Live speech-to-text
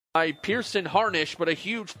By Pearson Harnish, but a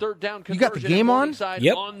huge third down conversion. You got the game on?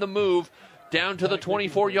 Yep. On the move, down to the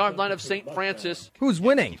 24-yard line of St. Francis. Who's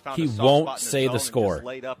winning? He won't say the score.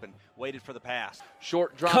 Waited for the pass.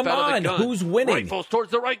 Short drop Come out on, of the gun. who's winning? Rifles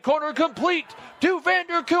towards the right corner, complete to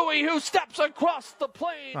Vander Cooey, who steps across the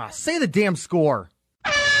plane. Say the damn score.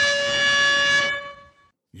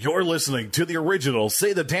 You're listening to the original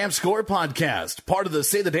Say the Damn Score podcast, part of the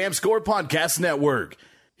Say the Damn Score podcast network.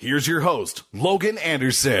 Here's your host, Logan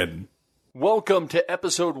Anderson. Welcome to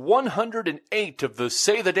episode 108 of the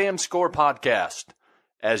Say the Damn Score podcast.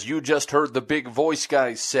 As you just heard the big voice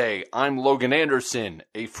guys say, I'm Logan Anderson,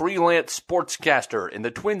 a freelance sportscaster in the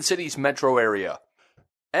Twin Cities metro area.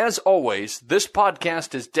 As always, this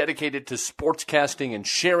podcast is dedicated to sportscasting and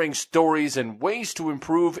sharing stories and ways to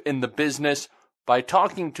improve in the business by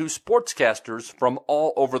talking to sportscasters from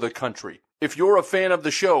all over the country. If you're a fan of the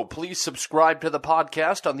show, please subscribe to the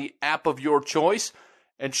podcast on the app of your choice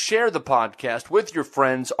and share the podcast with your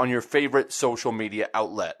friends on your favorite social media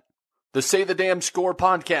outlet. The Say the Damn Score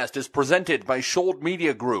podcast is presented by Scholl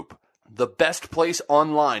Media Group, the best place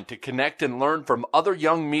online to connect and learn from other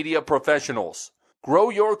young media professionals. Grow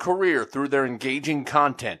your career through their engaging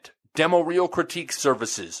content, demo reel critique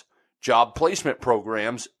services, job placement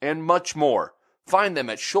programs, and much more. Find them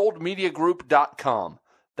at ScholledMediaGroup.com.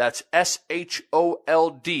 That's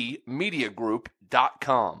SHOLD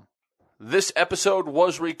MediaGroup.com. This episode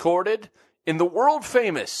was recorded in the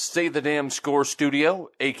world-famous Say the Damn Score studio,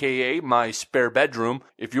 a.k.a. my spare bedroom.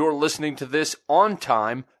 If you're listening to this on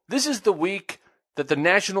time, this is the week that the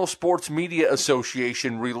National Sports Media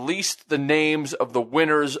Association released the names of the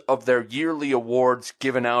winners of their yearly awards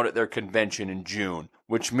given out at their convention in June,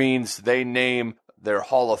 which means they name their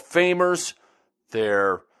Hall of Famers,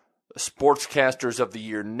 their Sportscasters of the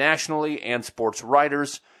Year nationally, and sports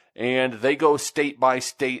writers, and they go state by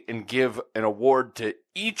state and give an award to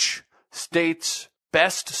each state's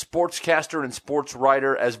best sportscaster and sports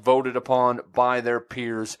writer as voted upon by their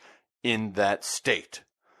peers in that state.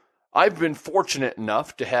 I've been fortunate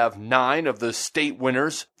enough to have 9 of the state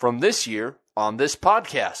winners from this year on this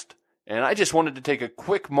podcast, and I just wanted to take a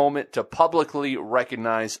quick moment to publicly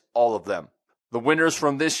recognize all of them. The winners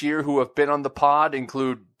from this year who have been on the pod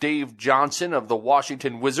include Dave Johnson of the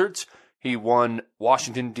Washington Wizards. He won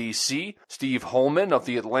Washington, D.C. Steve Holman of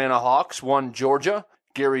the Atlanta Hawks won Georgia.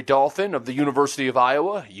 Gary Dolphin of the University of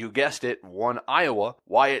Iowa, you guessed it, won Iowa.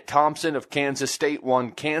 Wyatt Thompson of Kansas State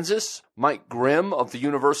won Kansas. Mike Grimm of the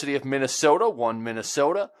University of Minnesota won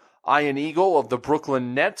Minnesota. Ian Eagle of the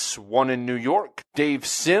Brooklyn Nets won in New York. Dave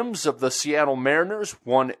Sims of the Seattle Mariners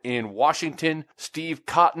won in Washington. Steve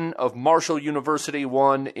Cotton of Marshall University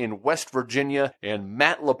won in West Virginia. And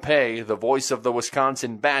Matt LePay, the voice of the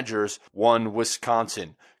Wisconsin Badgers, won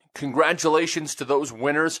Wisconsin. Congratulations to those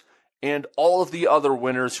winners and all of the other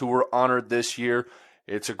winners who were honored this year.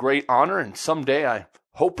 It's a great honor, and someday I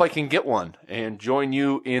hope I can get one and join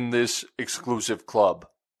you in this exclusive club.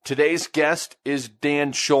 Today's guest is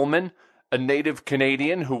Dan Shulman, a native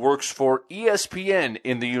Canadian who works for ESPN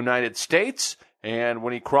in the United States, and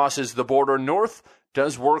when he crosses the border north,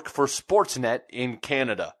 does work for Sportsnet in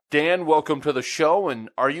Canada. Dan, welcome to the show, and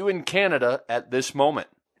are you in Canada at this moment?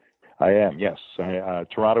 I am, yes.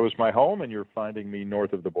 Toronto is my home, and you're finding me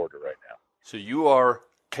north of the border right now. So you are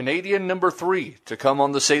Canadian number 3 to come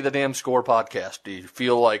on the Say the Damn Score podcast. Do you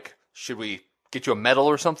feel like, should we get you a medal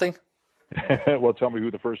or something? Well, tell me who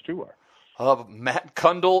the first 2 are. Matt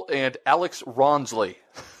Kundle and Alex Ronsley.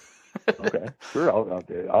 Okay, sure.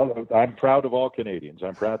 I'm proud of all Canadians.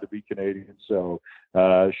 I'm proud to be Canadian. So,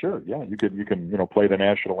 sure, yeah, you can play the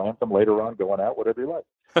national anthem later on, going out, whatever you like.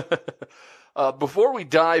 Before we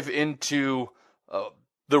dive into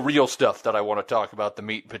the real stuff that I want to talk about, the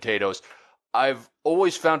meat and potatoes, I've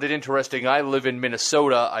always found it interesting. I live in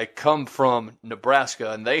Minnesota. I come from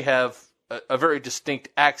Nebraska, and they have a very distinct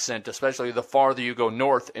accent, especially the farther you go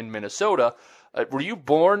north in Minnesota. Were you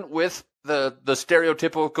born with the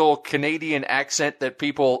stereotypical Canadian accent that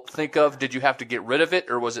people think of? Did you have to get rid of it,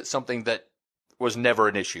 or was it something that was never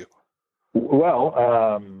an issue?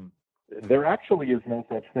 Well, there actually is no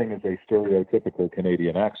such thing as a stereotypical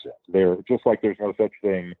Canadian accent. Just like there's no such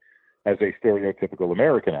thing as a stereotypical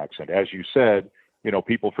American accent. As you said,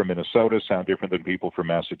 people from Minnesota sound different than people from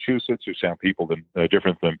Massachusetts, who sound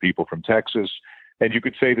different than people from Texas. And you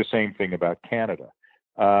could say the same thing about Canada.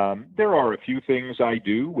 There are a few things I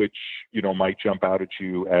do which, might jump out at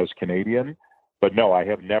you as Canadian. But no, I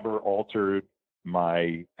have never altered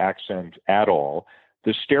my accent at all.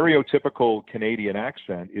 The stereotypical Canadian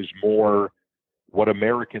accent is more what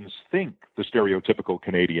Americans think the stereotypical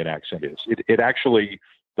Canadian accent is. It actually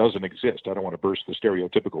doesn't exist. I don't want to burst the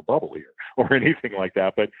stereotypical bubble here or anything like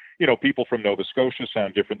that. But, people from Nova Scotia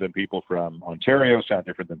sound different than people from Ontario, sound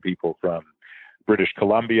different than people from British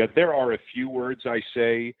Columbia. There are a few words I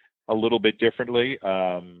say a little bit differently,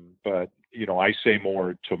 but, I say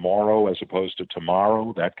more tomorrow as opposed to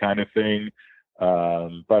tomorrow, that kind of thing.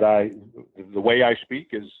 But the way I speak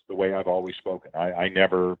is the way I've always spoken. I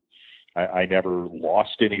never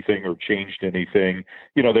lost anything or changed anything.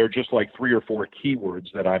 There are just like 3 or 4 keywords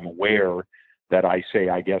that I'm aware that I say,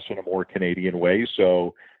 I guess, in a more Canadian way.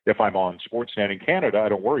 So if I'm on Sportsnet in Canada, I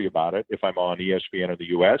don't worry about it. If I'm on ESPN in the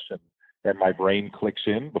U.S. and my brain clicks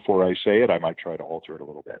in before I say it, I might try to alter it a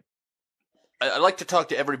little bit. I'd like to talk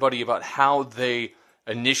to everybody about how they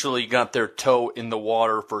initially got their toe in the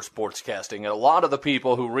water for sportscasting. And a lot of the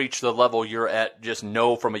people who reach the level you're at just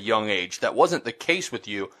know from a young age. That wasn't the case with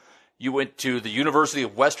you. You went to the University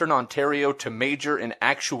of Western Ontario to major in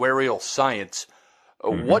actuarial science.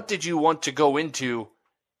 Mm-hmm. What did you want to go into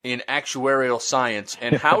in actuarial science,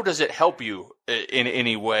 and how does it help you in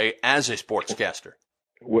any way as a sportscaster?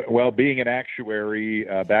 Well, being an actuary,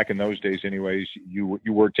 back in those days anyways, you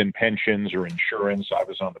worked in pensions or insurance. I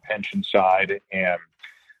was on the pension side, and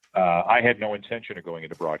I had no intention of going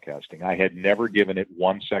into broadcasting. I had never given it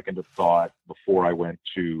 1 second of thought before I went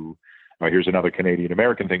to here's another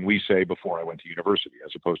Canadian-American thing we say before I went to university,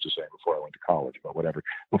 as opposed to saying before I went to college, but whatever,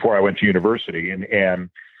 before I went to university.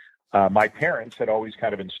 And my parents had always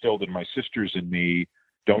kind of instilled in my sisters and me,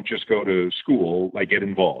 don't just go to school, like get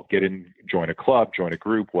involved, join a club, join a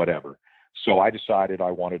group, whatever. So I decided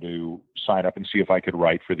I wanted to sign up and see if I could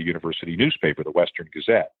write for the university newspaper, the Western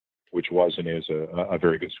Gazette, which was and is a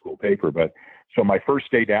very good school paper. But so my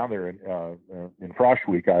first day down there in Frosh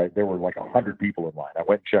Week, there were like 100 people in line. I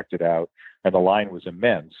went and checked it out, and the line was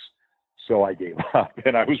immense. So I gave up,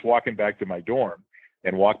 and I was walking back to my dorm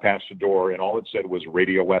and walked past the door, and all it said was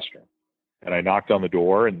Radio Western. And I knocked on the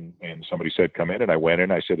door, and somebody said, come in. And I went in.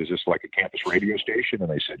 I said, is this like a campus radio station? And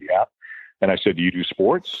they said, yeah. And I said, do you do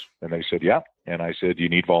sports? And they said, yeah. And I said, do you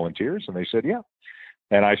need volunteers? And they said, yeah.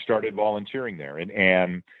 And I started volunteering there.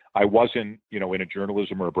 And I wasn't, in a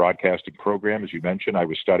journalism or a broadcasting program, as you mentioned. I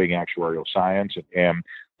was studying actuarial science.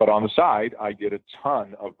 But on the side, I did a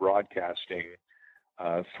ton of broadcasting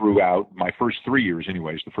throughout my first 3 years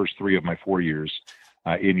anyways, the first 3 of my 4 years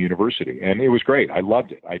in university. And it was great. I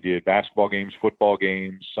loved it. I did basketball games, football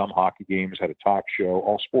games, some hockey games, had a talk show,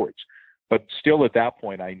 all sports. But still at that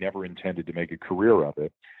point, I never intended to make a career of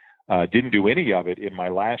it. Didn't do any of it in my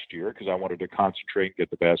last year because I wanted to concentrate and get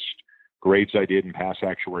the best grades I did and pass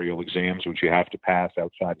actuarial exams, which you have to pass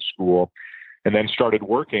outside of school. And then started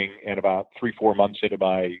working, and about 3-4 months into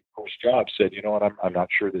my first job said, you know what, I'm not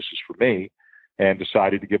sure this is for me, and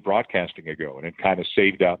decided to give broadcasting a go. And it kind of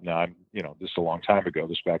saved up. Now, this is a long time ago,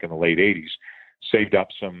 this back in the late 80s, saved up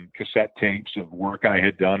some cassette tapes of work I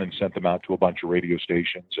had done and sent them out to a bunch of radio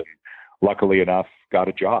stations. And luckily enough, got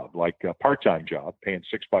a job, like a part-time job, paying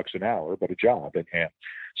 $6 an hour, but a job. And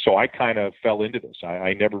so I kind of fell into this.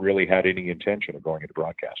 I never really had any intention of going into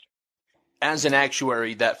broadcasting. As an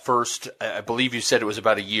actuary, that first, I believe you said it was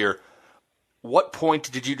about a year, what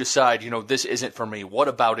point did you decide, this isn't for me? What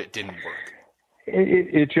about it didn't work?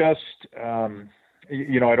 It just,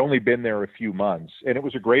 I'd only been there a few months, and it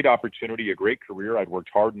was a great opportunity, a great career. I'd worked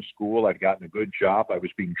hard in school. I'd gotten a good job. I was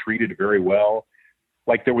being treated very well.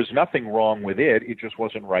 Like, there was nothing wrong with it. It just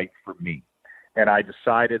wasn't right for me. And I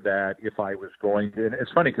decided that if I was going to, and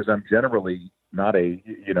it's funny because I'm generally not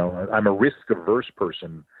I'm a risk-averse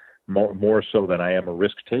person more so than I am a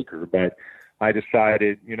risk taker. But I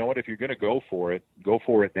decided, if you're going to go for it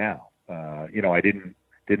now. I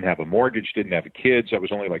didn't have a mortgage, didn't have kids. I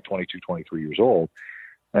was only like 22, 23 years old.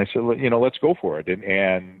 And I said, let's go for it.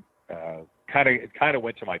 And kind of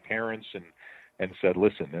went to my parents and said,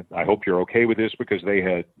 listen, I hope you're okay with this, because they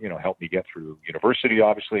had, helped me get through university,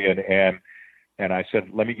 obviously. And I said,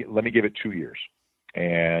 let me give it 2 years.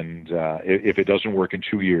 And if it doesn't work in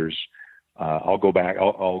 2 years, I'll go back.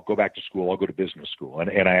 I'll go back to school. I'll go to business school.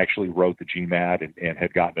 And I actually wrote the GMAT and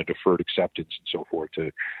had gotten a deferred acceptance and so forth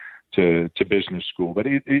to business school. But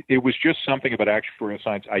it was just something about actuarial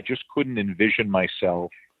science. I just couldn't envision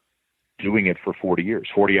myself doing it for 40 years,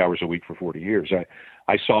 40 hours a week for 40 years.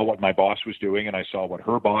 I saw what my boss was doing, and I saw what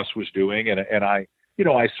her boss was doing, and I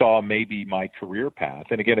saw maybe my career path.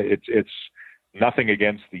 And again, it's nothing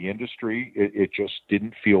against the industry. It just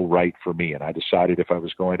didn't feel right for me. And I decided if I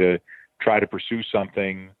was going to try to pursue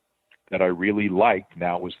something that I really liked,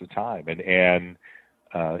 now was the time. And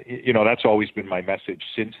that's always been my message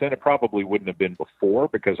since then. It probably wouldn't have been before,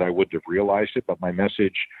 because I wouldn't have realized it. But my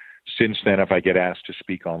message since then, if I get asked to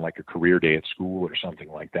speak on like a career day at school or something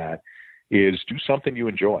like that, is do something you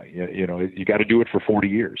enjoy. You got to do it for 40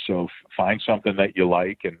 years. So find something that you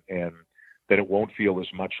like and that it won't feel as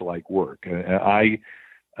much like work.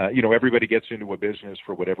 Everybody gets into a business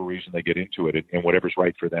for whatever reason they get into it, and whatever's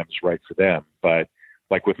right for them is right for them. But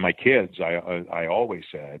like with my kids, I always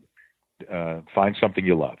said, find something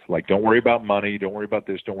you love. Like, don't worry about money. Don't worry about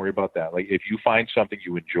this. Don't worry about that. Like, if you find something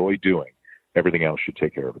you enjoy doing, everything else should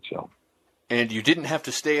take care of itself. And you didn't have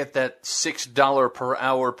to stay at that $6 per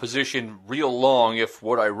hour position real long, if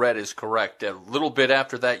what I read is correct. A little bit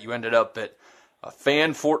after that, you ended up at Fan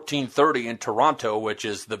 1430 in Toronto, which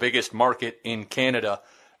is the biggest market in Canada.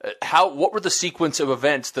 What were the sequence of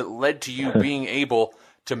events that led to you being able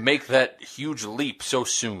to make that huge leap so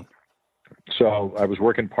soon? So I was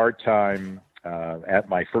working part-time at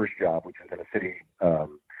my first job, which was in a city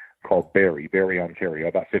called Barrie, Ontario,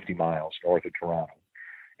 about 50 miles north of Toronto.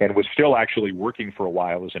 And was still actually working for a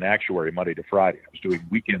while as an actuary Monday to Friday. I was doing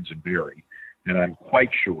weekends in Barrie, and I'm quite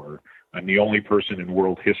sure I'm the only person in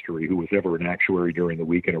world history who was ever an actuary during the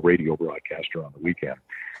week and a radio broadcaster on the weekend.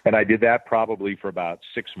 And I did that probably for about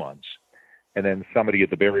 6 months. And then somebody at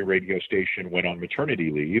the Barrie radio station went on maternity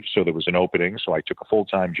leave, so there was an opening, so I took a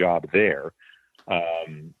full-time job there.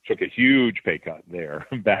 Took a huge pay cut there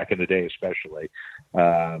back in the day especially,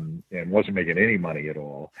 and wasn't making any money at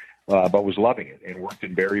all. But was loving it and worked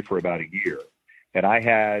in Barrie for about a year. And I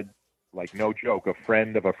had, like, no joke, a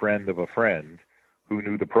friend of a friend of a friend who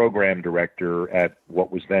knew the program director at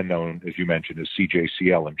what was then known, as you mentioned, as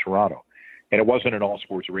CJCL in Toronto. And it wasn't an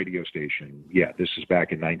all-sports radio station yet. This is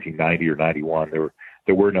back in 1990 or 91.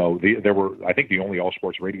 There were, I think the only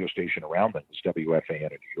all-sports radio station around then was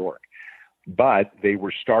WFAN in New York. But they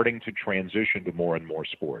were starting to transition to more and more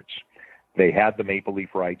sports. They had the Maple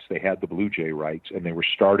Leaf rights, they had the Blue Jay rights, and they were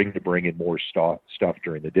starting to bring in more stuff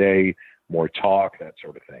during the day, more talk, that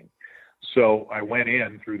sort of thing. So I went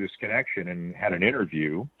in through this connection and had an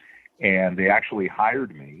interview, and they actually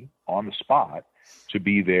hired me on the spot to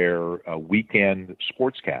be their weekend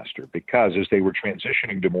sportscaster, because as they were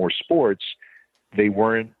transitioning to more sports, they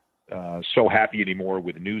weren't so happy anymore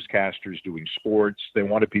with newscasters doing sports. They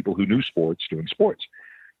wanted people who knew sports doing sports.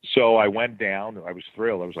 So I went down. I was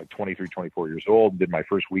thrilled. I was like 23, 24 years old, and did my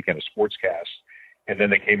first weekend of sportscast. And then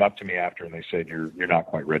they came up to me after and they said, you're not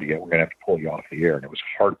quite ready yet. We're going to have to pull you off the air. And it was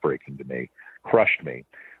heartbreaking to me, crushed me.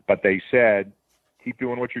 But they said, keep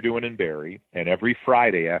doing what you're doing in Barrie. And every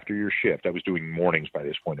Friday after your shift, I was doing mornings by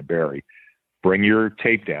this point in Barrie, bring your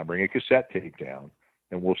tape down, bring a cassette tape down,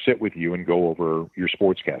 and we'll sit with you and go over your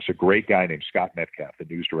sportscast. A great guy named Scott Metcalf, the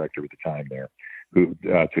news director at the time there,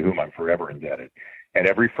 to whom I'm forever indebted. And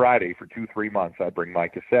every Friday for 2-3 months, I'd bring my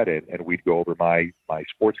cassette in, and we'd go over my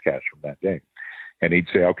sportscast from that day. And he'd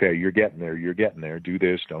say, okay, you're getting there, do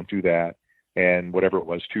this, don't do that. And whatever it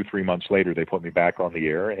was, 2-3 months later, they put me back on the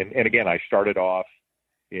air. And again, I started off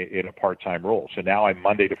in a part-time role. So now I'm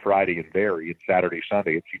Monday to Friday in Barrie and Saturday,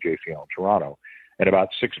 Sunday at CJCL in Toronto. And about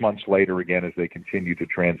 6 months later, again, as they continue to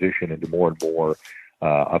transition into more and more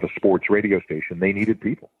of a sports radio station, they needed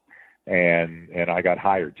people. And I got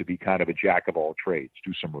hired to be kind of a jack of all trades,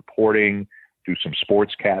 do some reporting, do some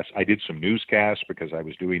sportscasts. I did some newscasts because I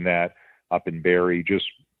was doing that up in Barrie,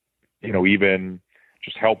 even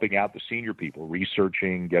just helping out the senior people,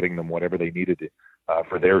 researching, getting them whatever they needed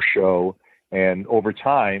for their show. And over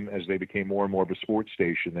time, as they became more and more of a sports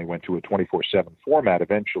station, they went to a 24/7 format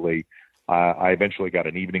eventually. I eventually got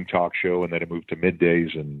an evening talk show, and then it moved to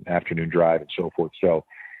middays and afternoon drive and so forth. So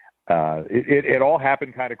it all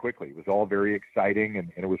happened kind of quickly. It was all very exciting, and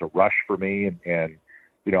it was a rush for me. And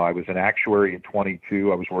I was an actuary at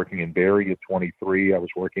 22. I was working in Barrie at 23. I was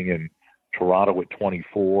working in Toronto at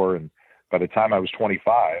 24. And by the time I was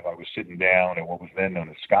 25, I was sitting down at what was then known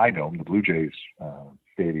as Sky Dome, the Blue Jays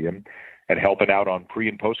stadium, and helping out on pre-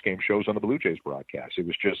 and post-game shows on the Blue Jays broadcast. It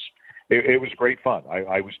was just, it was great fun.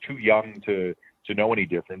 I was too young to know any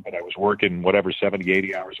different, but I was working 70,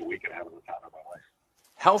 80 hours a week and having the time of my life.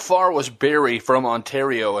 How far was Barrie from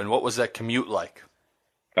Ontario, and what was that commute like?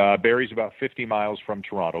 Barrie's about 50 miles from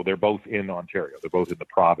Toronto. They're both in Ontario. They're both in the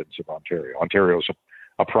province of Ontario. Ontario's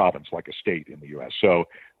a province, like a state in the U.S. So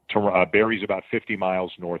Barrie's about 50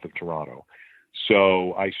 miles north of Toronto.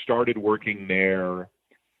 So I started working there,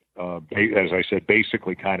 as I said,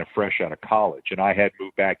 basically kind of fresh out of college. And I had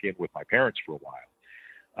moved back in with my parents for a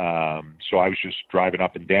while. So I was just driving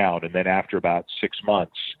up and down. And then after about 6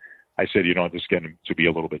 months, I said, this is getting to be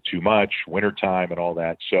a little bit too much, wintertime and all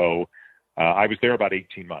that. So I was there about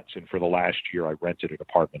 18 months. And for the last year, I rented an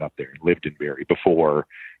apartment up there and lived in Barrie before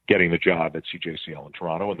getting the job at CJCL in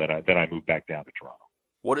Toronto. And then I moved back down to Toronto.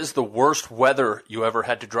 What is the worst weather you ever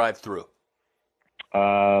had to drive through?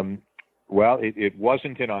 Well, it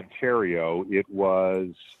wasn't in Ontario. It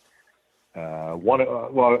was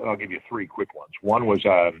well, I'll give you three quick ones. One was,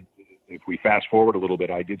 if we fast forward a little bit,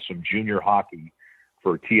 I did some junior hockey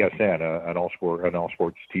for TSN, an all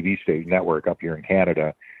sports TV station network up here in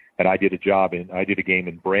Canada, and I did a game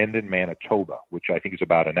in Brandon, Manitoba, which I think is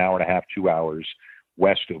about an hour and a half, 2 hours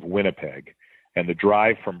west of Winnipeg. And the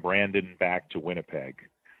drive from Brandon back to Winnipeg,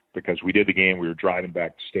 because we did the game, we were driving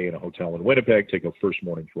back to stay in a hotel in Winnipeg, take a first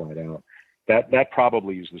morning flight out. That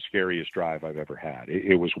probably is the scariest drive I've ever had.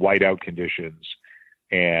 It was whiteout conditions,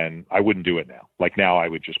 and I wouldn't do it now. Like now, I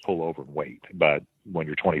would just pull over and wait. But when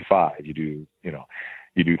you're 25, you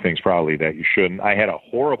do things probably that you shouldn't. I had a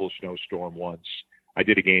horrible snowstorm once. I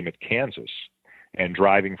did a game at Kansas, and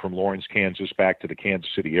driving from Lawrence, Kansas, back to the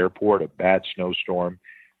Kansas City airport, a bad snowstorm,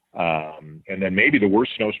 and then maybe the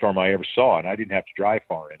worst snowstorm I ever saw. And I didn't have to drive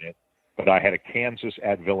far in it. But I had a Kansas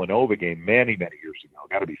at Villanova game many, many years ago,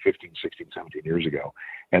 got to be 15, 16, 17 years ago,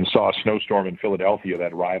 and saw a snowstorm in Philadelphia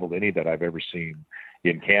that rivaled any that I've ever seen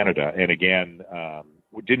in Canada. And again,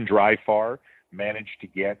 didn't drive far, managed to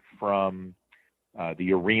get from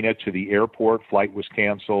the arena to the airport. Flight was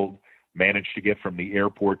canceled, managed to get from the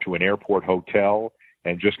airport to an airport hotel,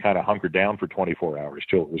 and just kind of hunkered down for 24 hours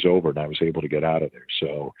till it was over, and I was able to get out of there.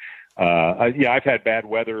 So, I've had bad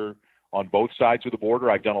weather on both sides of the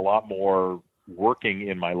border. I've done a lot more working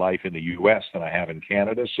in my life in the U.S. than I have in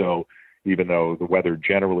Canada. So even though the weather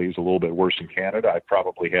generally is a little bit worse in Canada, I've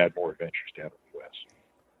probably had more adventures down in the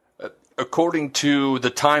U.S. According to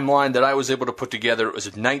the timeline that I was able to put together, it was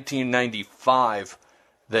in 1995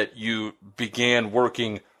 that you began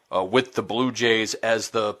working with the Blue Jays as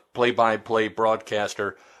the play-by-play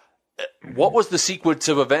broadcaster. What was the sequence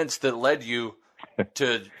of events that led you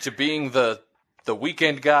to being the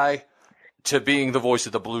weekend guy to being the voice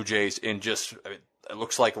of the Blue Jays in just, it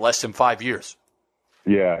looks like, less than 5 years?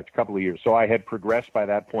 Yeah, it's a couple of years. So I had progressed by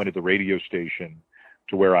that point at the radio station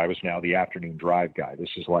to where I was now the afternoon drive guy. This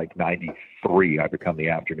is like 93. I become the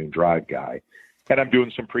afternoon drive guy. And I'm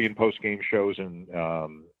doing some pre and post game shows and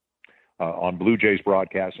on Blue Jays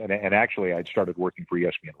broadcasts. And actually I'd started working for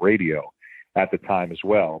ESPN Radio at the time as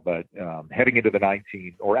well. But heading into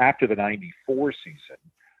after the 94 season,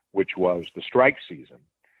 which was the strike season,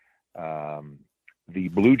 the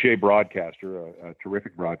Blue Jay broadcaster, a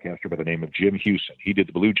terrific broadcaster by the name of Jim Hewson, he did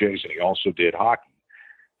the Blue Jays and he also did hockey.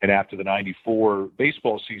 And after the 94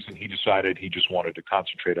 baseball season, he decided he just wanted to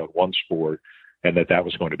concentrate on one sport and that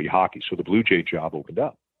was going to be hockey. So the Blue Jay job opened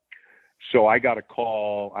up. So I got a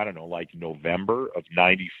call, I don't know, like November of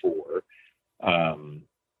 94,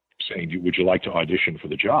 saying, would you like to audition for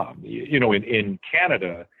the job? In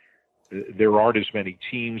Canada, there aren't as many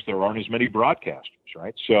teams, there aren't as many broadcasters,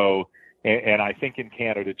 right? So, and I think in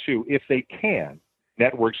Canada too, if they can,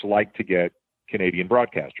 networks like to get Canadian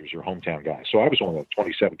broadcasters or hometown guys. So I was only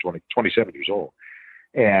 27 years old,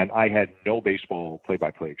 and I had no baseball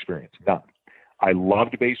play-by-play experience, none. I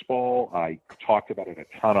loved baseball. I talked about it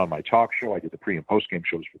a ton on my talk show. I did the pre- and post-game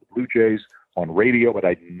shows for the Blue Jays on radio, but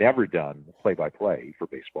I'd never done play-by-play for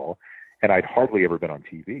baseball, and I'd hardly ever been on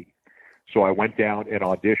TV. So I went down and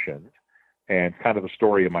auditioned, and kind of the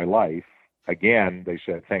story of my life, again, they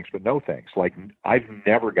said, thanks, but no thanks. Like, I've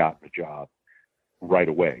never gotten the job right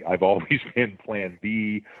away. I've always been plan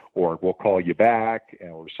B, or we'll call you back,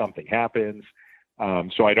 or something happens.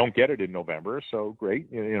 So I don't get it in November. So great.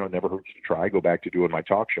 It never hurts to try. Go back to doing my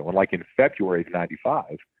talk show. And like in February of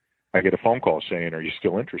 95, I get a phone call saying, are you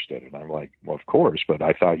still interested? And I'm like, well, of course, but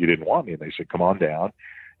I thought you didn't want me. And they said, come on down.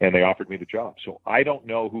 And they offered me the job. So I don't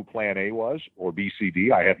know who plan A was or B, C,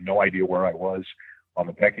 D. I have no idea where I was on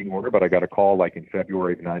the pecking order, but I got a call like in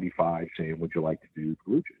February of 95 saying, would you like to do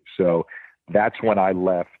Blue Jays? So that's when I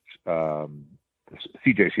left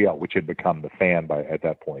CJCL, which had become the Fan at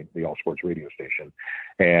that point, the all sports radio station,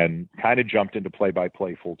 and kind of jumped into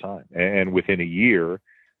play-by-play full time. And within a year,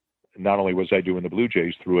 not only was I doing the Blue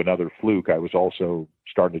Jays, through another fluke, I was also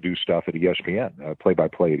starting to do stuff at ESPN,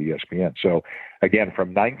 play-by-play at ESPN. So again,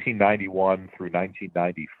 from 1991 through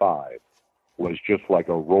 1995 was just like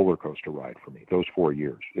a roller coaster ride for me, those 4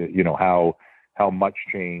 years. How much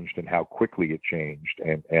changed and how quickly it changed.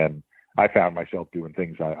 And I found myself doing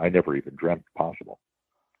things I never even dreamt possible.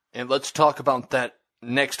 And let's talk about that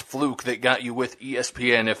next fluke that got you with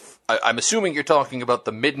ESPN. I'm assuming you're talking about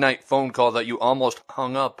the midnight phone call that you almost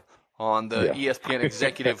hung up on the ESPN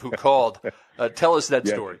executive who called. Tell us that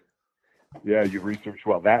story. Yeah, you researched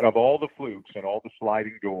well. That, of all the flukes and all the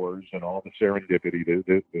sliding doors and all the serendipity,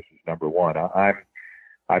 this is number one.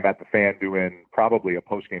 I'm at the Fan doing probably a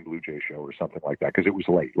post-game Blue Jay show or something like that, because it was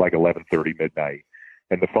late, like 11:30 midnight.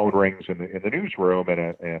 And the phone rings in the newsroom,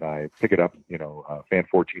 and I pick it up, Fan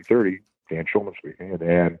 1430, Dan Schulman speaking.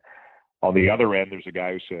 And on the other end, there's a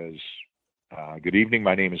guy who says, good evening,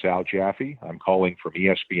 my name is Al Jaffe. I'm calling from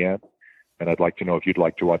ESPN, and I'd like to know if you'd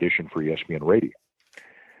like to audition for ESPN Radio.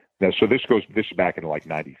 Now, so this is back in like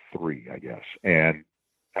 93, I guess. And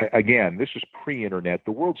again, this is pre-internet.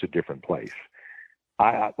 The world's a different place.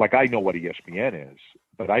 I know what ESPN is,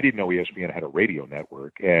 but I didn't know ESPN had a radio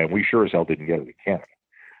network, and we sure as hell didn't get it in Canada.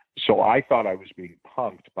 So I thought I was being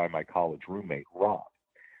punked by my college roommate, Rob.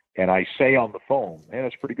 And I say on the phone, man,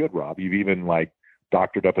 that's pretty good, Rob. You've even like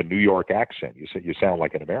doctored up a New York accent. You sound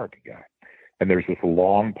like an American guy. And there's this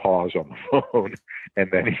long pause on the phone,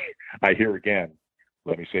 and then I hear again,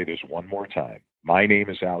 let me say this one more time. My name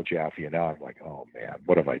is Al Jaffe, and now I'm like, oh, man,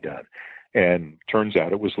 what have I done? And turns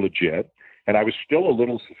out it was legit, and I was still a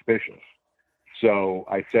little suspicious. So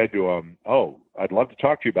I said to him, oh, I'd love to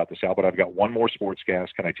talk to you about this, Al, but I've got one more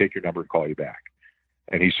sportscast. Can I take your number and call you back?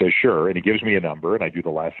 And he says, sure. And he gives me a number, and I do the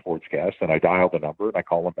last sportscast, and I dial the number, and I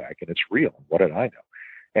call him back, and it's real. What did I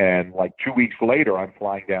know? And like 2 weeks later, I'm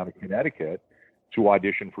flying down to Connecticut to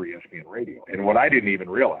audition for ESPN Radio. And what I didn't even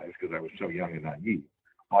realize, because I was so young and naive,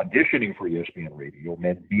 auditioning for ESPN Radio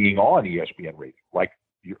meant being on ESPN Radio, like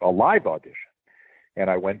a live audition. And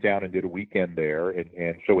I went down and did a weekend there.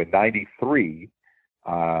 And so in 93,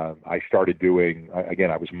 I started doing,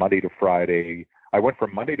 again, I was Monday to Friday. I went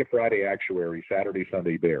from Monday to Friday actuary, Saturday,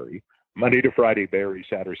 Sunday, Barrie, Monday to Friday, Barrie,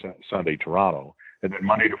 Saturday, Sunday, Toronto, and then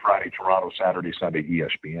Monday to Friday, Toronto, Saturday, Sunday,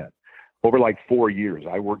 ESPN. Over like 4 years,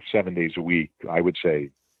 I worked 7 days a week, I would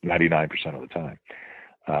say 99% of the time.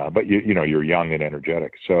 But you know, you're young and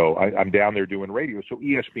energetic. So I'm down there doing radio. So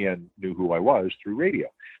ESPN knew who I was through radio.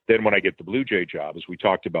 Then when I get the Blue Jay job, as we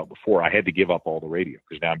talked about before, I had to give up all the radio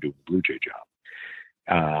because now I'm doing the Blue Jay job.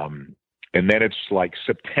 And then it's like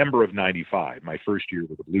September of 95, my first year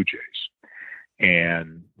with the Blue Jays.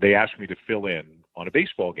 And they asked me to fill in on a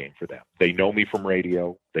baseball game for them. They know me from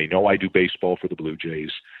radio. They know I do baseball for the Blue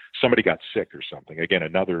Jays. Somebody got sick or something. Again,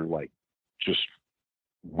 another like just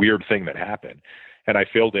weird thing that happened. And I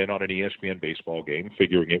filled in on an ESPN baseball game,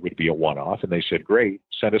 figuring it would be a one-off. And they said, great,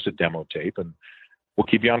 send us a demo tape and we'll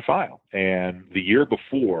keep you on file. And the year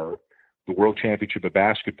before the World Championship of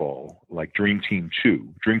Basketball, like Dream Team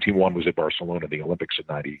 2, Dream Team 1 was at Barcelona, the Olympics in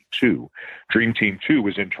 92. Dream Team 2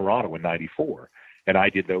 was in Toronto in 94. And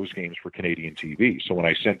I did those games for Canadian TV. So when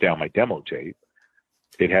I sent down my demo tape,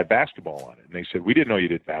 it had basketball on it. And they said, we didn't know you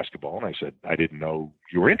did basketball. And I said, I didn't know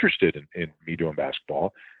you were interested in me doing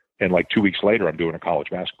basketball. And like 2 weeks later, I'm doing a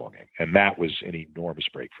college basketball game. And that was an enormous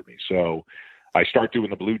break for me. So I start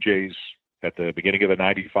doing the Blue Jays at the beginning of the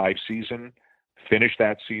 95 season, finish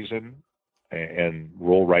that season, and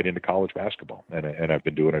roll right into college basketball. And I've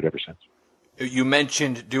been doing it ever since. You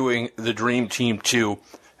mentioned doing the Dream Team 2,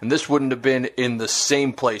 and this wouldn't have been in the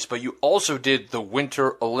same place, but you also did the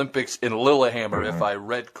Winter Olympics in Lillehammer, if I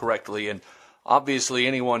read correctly. And obviously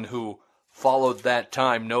anyone who followed that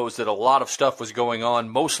time knows that a lot of stuff was going on,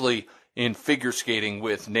 mostly in figure skating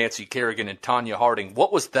with Nancy Kerrigan and Tanya Harding.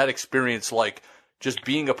 What was that experience like, just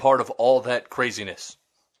being a part of all that craziness?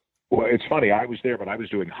 Well, it's funny. I was there, but I was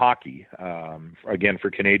doing hockey, again,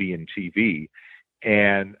 for Canadian TV.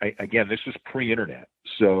 And again, this is pre-internet.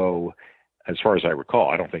 So as far as I recall,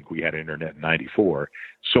 I don't think we had internet in 94.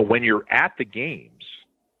 So when you're at the games,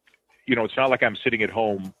 you know, it's not like I'm sitting at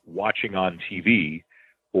home watching on TV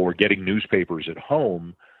or getting newspapers at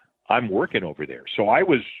home. I'm working over there. So I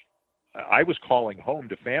was calling home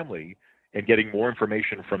to family and getting more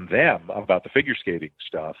information from them about the figure skating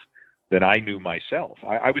stuff than I knew myself.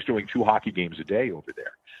 I was doing 2 hockey games a day over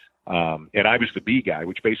there. And I was the B guy,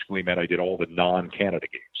 which basically meant I did all the non-Canada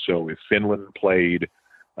games. So if Finland played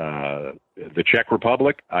the Czech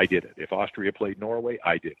Republic, I did it. If Austria played Norway,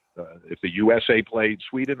 I did it. If the USA played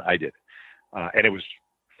Sweden, I did it. And it was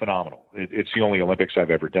phenomenal. It's the only Olympics I've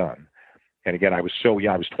ever done. And again, I was so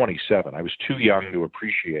young. I was 27. I was too young to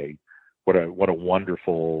appreciate what a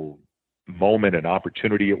wonderful moment and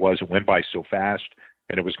opportunity it was. It went by so fast,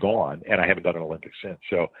 and it was gone. And I haven't done an Olympics since.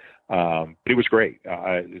 So, but it was great.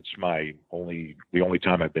 It's the only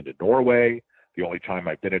time I've been to Norway. The only time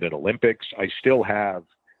I've been at an Olympics. I still have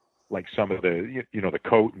like some of the, the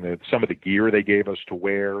coat and some of the gear they gave us to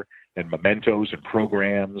wear, and mementos and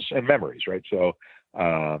programs and memories, right? So,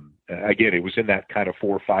 again, it was in that kind of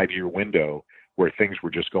 4 or 5 year window where things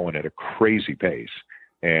were just going at a crazy pace,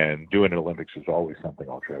 and doing an Olympics is always something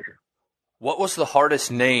I'll treasure. What was the hardest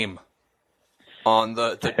name on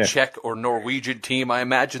the Czech or Norwegian team? I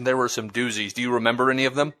imagine there were some doozies. Do you remember any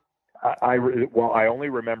of them? I only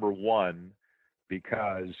remember one,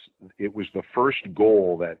 because it was the first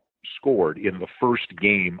goal that scored in the first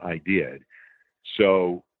game I did.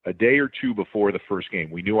 So a day or two before the first game,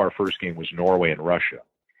 we knew our first game was Norway and Russia.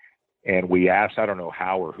 And we asked, I don't know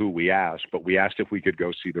how or who we asked, but we asked if we could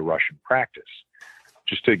go see the Russian practice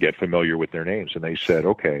just to get familiar with their names. And they said,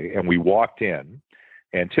 okay. And we walked in,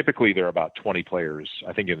 and typically there are about 20 players.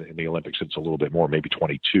 I think in the Olympics it's a little bit more, maybe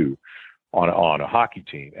 22 on a hockey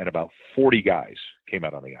team. And about 40 guys came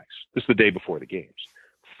out on the ice. This is the day before the games.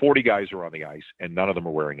 40 guys are on the ice, and none of them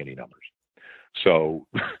are wearing any numbers. So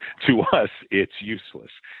to us, it's useless.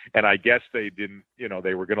 And I guess they didn't,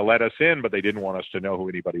 they were going to let us in, but they didn't want us to know who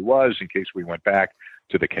anybody was in case we went back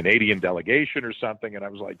to the Canadian delegation or something. And I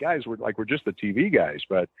was like, guys, we're just the TV guys.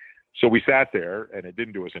 But so we sat there, and it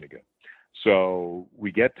didn't do us any good. So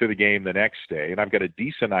we get to the game the next day, and I've got a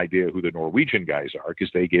decent idea who the Norwegian guys are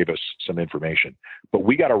because they gave us some information. But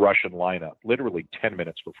we got a Russian lineup literally 10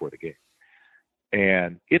 minutes before the game.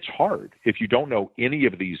 And it's hard if you don't know any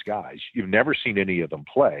of these guys. You've never seen any of them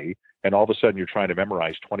play, and all of a sudden you're trying to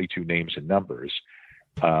memorize 22 names and numbers.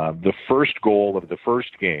 The first goal of the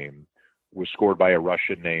first game was scored by a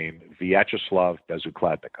Russian named Vyacheslav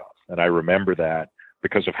Bezukladnikov. And I remember that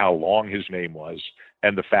because of how long his name was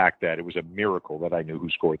and the fact that it was a miracle that I knew who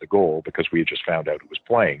scored the goal because we had just found out who was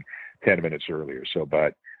playing 10 minutes earlier. So,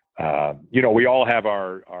 but, we all have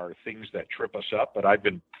our things that trip us up, but I've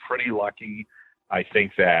been pretty lucky. I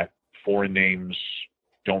think that foreign names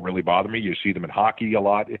don't really bother me. You see them in hockey a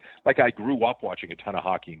lot. Like I grew up watching a ton of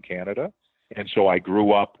hockey in Canada. And so I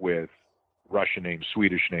grew up with Russian names,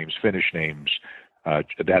 Swedish names, Finnish names, at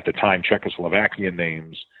the time, Czechoslovakian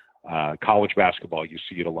names, college basketball. You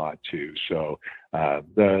see it a lot too. So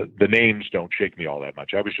the names don't shake me all that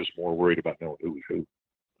much. I was just more worried about knowing who was who.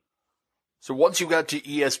 So once you got to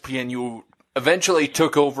ESPN, you eventually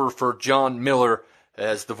took over for Jon Miller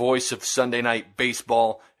as the voice of Sunday Night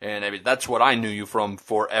Baseball, and I mean, that's what I knew you from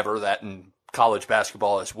forever, that in college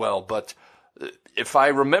basketball as well. But if I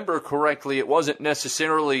remember correctly, it wasn't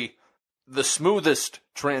necessarily the smoothest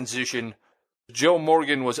transition. Joe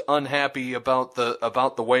Morgan was unhappy about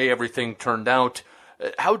the way everything turned out.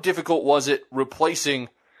 How difficult was it replacing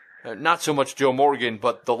not so much Joe Morgan,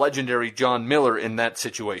 but the legendary Jon Miller in that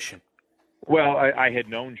situation? Well, I had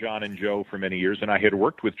known John and Joe for many years, and I had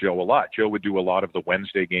worked with Joe a lot. Joe would do a lot of the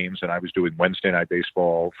Wednesday games, and I was doing Wednesday Night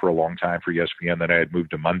Baseball for a long time for ESPN. Then I had moved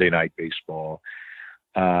to Monday Night Baseball.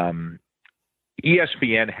 ESPN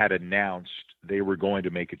had announced they were going to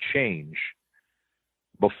make a change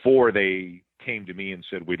before they came to me and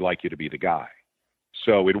said, we'd like you to be the guy.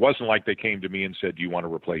 So it wasn't like they came to me and said, do you want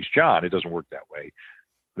to replace John? It doesn't work that way.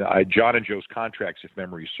 John and Joe's contracts, if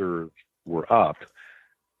memory serves, were up.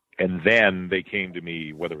 And then they came to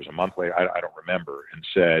me, whether it was a month later, I don't remember, and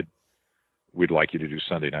said, we'd like you to do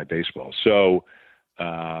Sunday Night Baseball. So,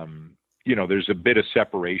 there's a bit of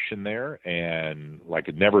separation there. And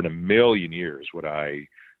like never in a million years would I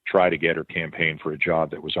try to get or campaign for a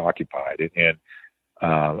job that was occupied. And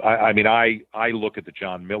I look at the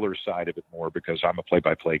Jon Miller side of it more because I'm a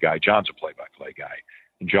play-by-play guy. John's a play-by-play guy.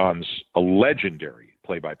 And John's a legendary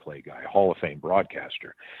play-by-play guy, a Hall of Fame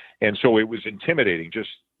broadcaster. And so it was intimidating. Just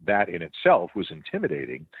that in itself was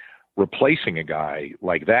intimidating, replacing a guy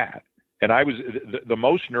like that. And I was the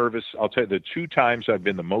most nervous. I'll tell you, the two times I've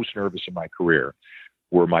been the most nervous in my career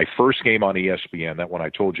were my first game on ESPN, that one I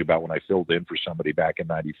told you about when I filled in for somebody back in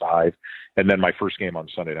 95, and then my first game on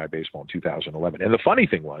Sunday Night Baseball in 2011. And the funny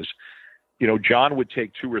thing was, John would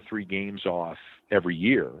take 2 or 3 games off every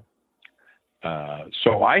year.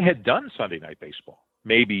 So I had done Sunday Night Baseball,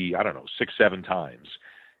 maybe, 6, 7 times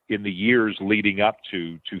in the years leading up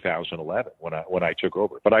to 2011 when I took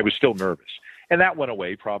over, but I was still nervous, and that went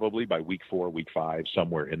away probably by week 4, week 5,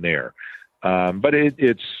 somewhere in there. But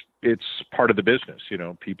it's part of the business,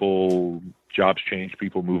 people, jobs change,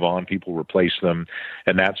 people move on, people replace them,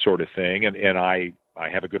 and that sort of thing. And I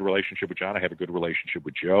have a good relationship with John. I have a good relationship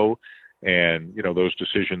with Joe, and those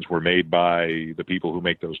decisions were made by the people who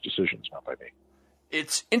make those decisions, not by me.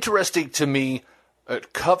 It's interesting to me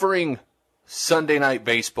covering Sunday Night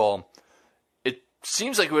Baseball. It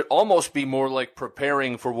seems like it would almost be more like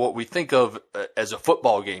preparing for what we think of as a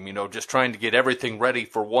football game, just trying to get everything ready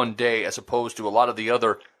for one day, as opposed to a lot of the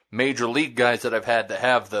other major league guys that I've had that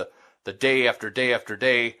have the day after day after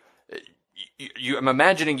day. I'm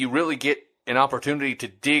imagining you really get an opportunity to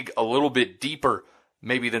dig a little bit deeper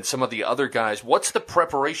maybe than some of the other guys. What's the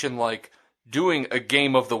preparation like doing a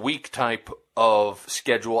game of the week type of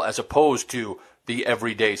schedule as opposed to the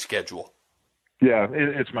everyday schedule? Yeah,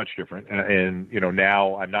 it's much different. And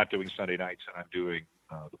now I'm not doing Sunday nights, and I'm doing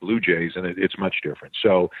the Blue Jays, and it's much different.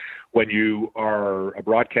 So when you are a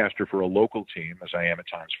broadcaster for a local team, as I am at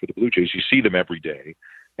times for the Blue Jays, you see them every day.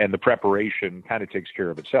 and the preparation kind of takes care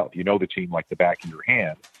of itself. You know the team like the back of your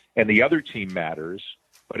hand, and the other team matters,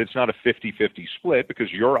 but it's not a 50-50 split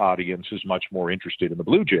because your audience is much more interested in the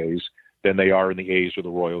Blue Jays than they are in the A's or the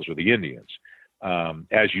Royals or the Indians.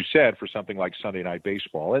 As you said, for something like Sunday Night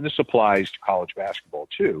Baseball, and this applies to college basketball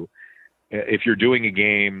too, if you're doing a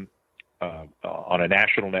game on a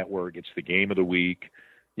national network, it's the game of the week.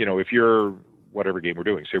 You know, if you're whatever game we're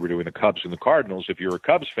doing, say we're doing the Cubs and the Cardinals, if you're a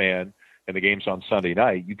Cubs fan and the game's on Sunday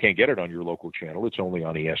night, you can't get it on your local channel. It's only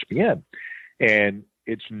on ESPN. And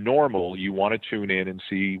it's normal. You want to tune in and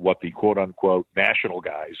see what the quote unquote national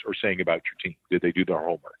guys are saying about your team. Did they do their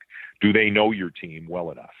homework? Do they know your team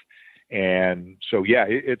well enough? And so, yeah,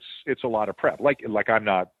 it's a lot of prep. Like I'm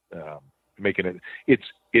not making it.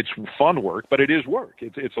 It's fun work, but it is work.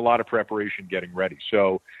 It's a lot of preparation getting ready.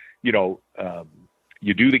 So, you know,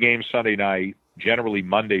 you do the game Sunday night. Generally,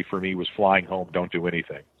 Monday for me was flying home, don't do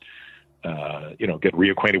anything. You know, get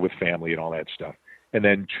reacquainted with family and all that stuff. And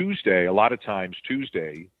then Tuesday, a lot of times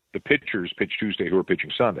Tuesday, the pitchers pitch Tuesday who are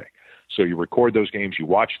pitching Sunday. So you record those games, you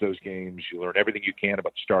watch those games, you learn everything you can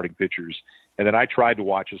about the starting pitchers. And then I tried to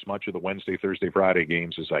watch as much of the Wednesday, Thursday, Friday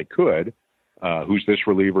games as I could. Who's this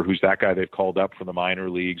reliever? Who's that guy they've called up from the minor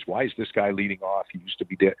leagues? Why is this guy leading off? He used to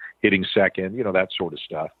be hitting second, you know, that sort of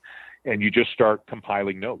stuff. And you just start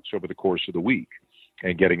compiling notes over the course of the week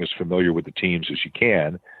and getting as familiar with the teams as you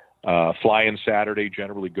can. Fly in Saturday,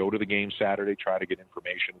 generally go to the game Saturday, try to get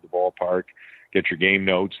information at the ballpark, get your game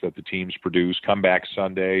notes that the teams produce, come back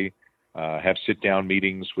Sunday, have sit-down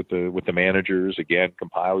meetings with the managers, again,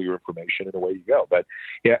 compile your information, and away you go. But,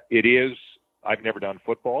 yeah, it is – I've never done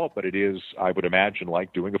football, but it is, I would imagine,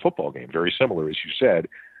 like doing a football game, very similar, as you said,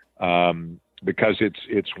 because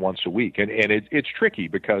it's once a week. And it's tricky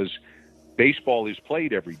because baseball is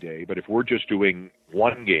played every day, but if we're just doing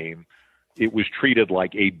one game, it was treated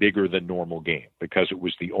like a bigger than normal game because it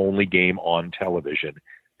was the only game on television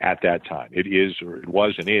at that time. It is, or it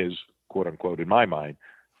was and is, quote unquote, in my mind,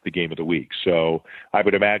 the game of the week. So I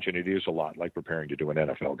would imagine it is a lot like preparing to do an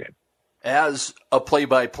NFL game. As a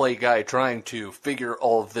play-by-play guy trying to figure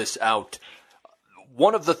all of this out,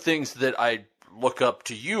 one of the things that I look up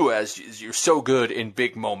to you as is you're so good in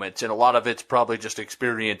big moments, and a lot of it's probably just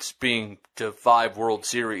experience being to 5 World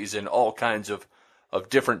Series and all kinds of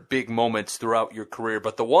different big moments throughout your career.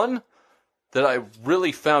 But the one that I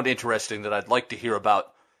really found interesting that I'd like to hear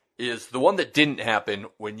about is the one that didn't happen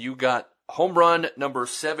when you got home run number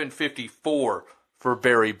 754 for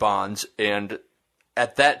Barry Bonds. And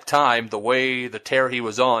at that time, the way the tear he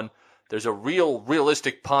was on, there's a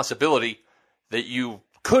realistic possibility that you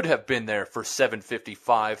could have been there for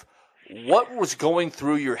 755. What was going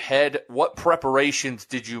through your head? What preparations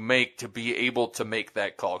did you make to be able to make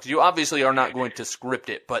that call? Because you obviously are not going to script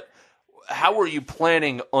it, but how were you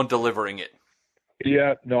planning on delivering it?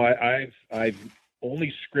 Yeah, no, I've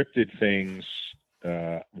only scripted things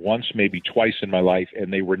once, maybe twice in my life,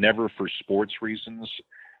 and they were never for sports reasons.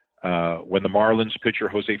 When the Marlins pitcher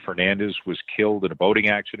Jose Fernandez was killed in a boating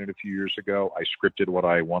accident a few years ago, I scripted what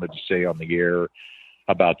I wanted to say on the air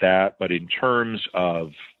about that. But in terms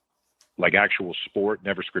of like actual sport,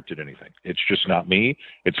 never scripted anything. It's just not me.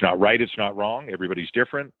 It's not right. It's not wrong. Everybody's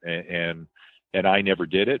different. And I never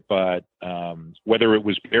did it. But whether it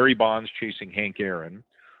was Barry Bonds chasing Hank Aaron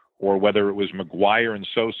or whether it was McGwire and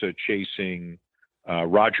Sosa chasing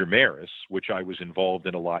Roger Maris, which I was involved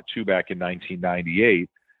in a lot too back in 1998,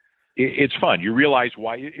 it's fun. You realize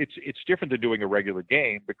why it's different than doing a regular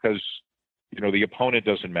game because, you know, the opponent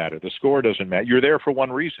doesn't matter. The score doesn't matter. You're there for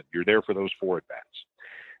one reason. You're there for those 4 at-bats.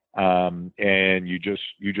 And you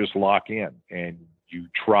just lock in and you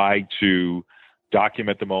try to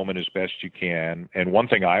document the moment as best you can. And one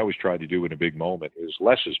thing I always try to do in a big moment is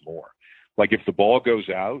less is more. Like if the ball goes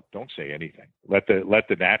out, don't say anything. Let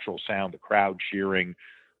the natural sound, the crowd cheering,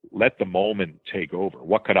 let the moment take over.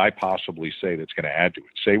 What could I possibly say that's going to add to it?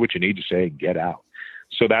 Say what you need to say and get out.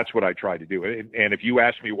 So that's what I try to do. And if you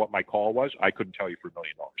asked me what my call was, I couldn't tell you for $1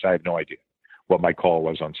 million. I have no idea what my call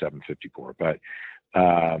was on 754. But,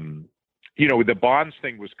 you know, the Bonds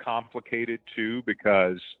thing was complicated too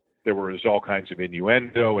because there was all kinds of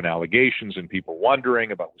innuendo and allegations and people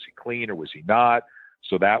wondering about was he clean or was he not.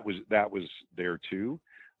 So that was there too.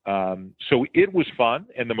 So it was fun,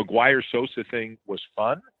 and the McGwire Sosa thing was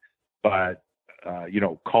fun, but you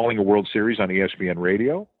know, calling a World Series on ESPN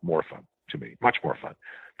radio, more fun to me, much more fun.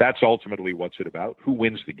 That's ultimately what's it about. Who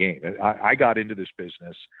wins the game? I got into this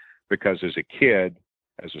business because as a kid,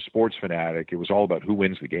 as a sports fanatic, it was all about who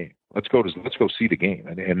wins the game. Let's go see the game,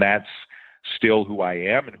 and that's still who I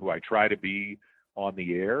am and who I try to be on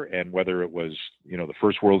the air. And whether it was, you know, the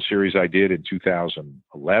first World Series I did in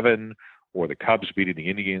 2011 or the Cubs beating the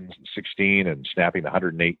Indians in 16 and snapping the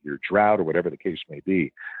 108-year drought, or whatever the case may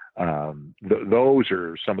be. Those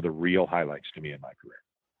are some of the real highlights to me in my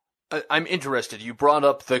career. I'm interested. You brought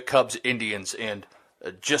up the Cubs Indians, and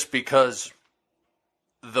just because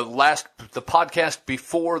the podcast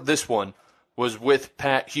before this one was with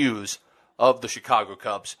Pat Hughes of the Chicago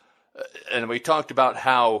Cubs, and we talked about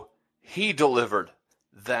how he delivered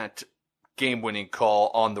that game-winning call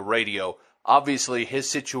on the radio. Obviously, his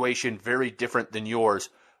situation very different than yours.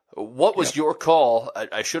 What was your call?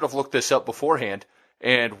 I should have looked this up beforehand.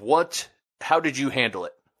 And how did you handle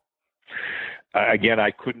it? Again, I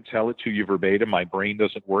couldn't tell it to you verbatim. My brain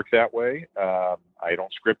doesn't work that way. I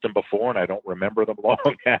don't script them before, and I don't remember them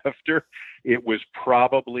long after. It was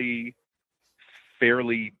probably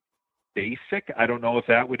fairly basic. I don't know if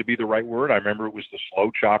that would be the right word. I remember it was the slow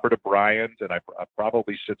chopper to Bryant, and I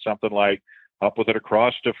probably said something like, up with it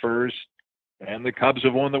across to first, and the Cubs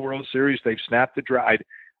have won the World Series. They've snapped the drought.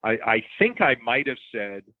 I think I might have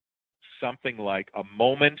said something like, a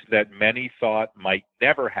moment that many thought might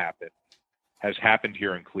never happen has happened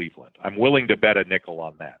here in Cleveland. I'm willing to bet a nickel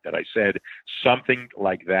on that I said something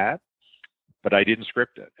like that, but I didn't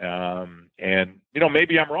script it. And,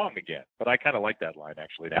 maybe I'm wrong again, but I kind of like that line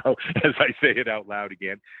actually now as I say it out loud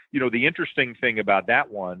again. The interesting thing about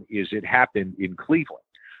that one is it happened in Cleveland.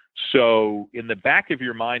 So in the back of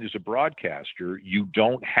your mind as a broadcaster, you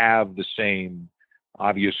don't have the same,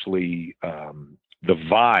 obviously, the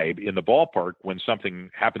vibe in the ballpark when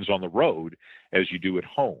something happens on the road as you do at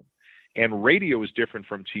home. And radio is different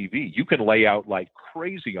from TV. You can lay out like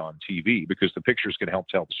crazy on TV because the pictures can help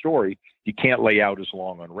tell the story. You can't lay out as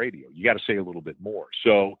long on radio. You got to say a little bit more.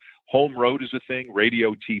 So home road is a thing,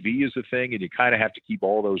 radio, TV is a thing, and you kind of have to keep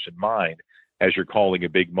all those in mind as you're calling a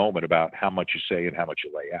big moment about how much you say and how much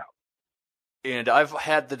you lay out. And I've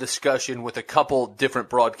had the discussion with a couple different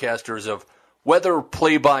broadcasters of whether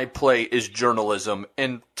play-by-play is journalism.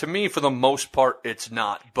 And to me, for the most part, it's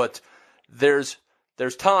not. But there's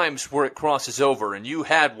times where it crosses over, and you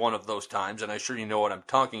had one of those times, and I'm sure you know what I'm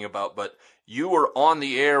talking about, but you were on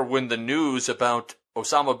the air when the news about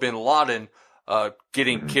Osama bin Laden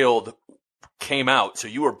getting killed came out. So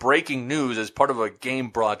you were breaking news as part of a game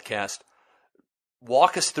broadcast.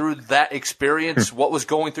 Walk us through that experience. What was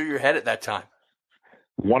going through your head at that time?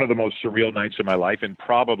 One of the most surreal nights of my life, and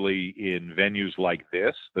probably in venues like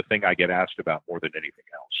this, the thing I get asked about more than anything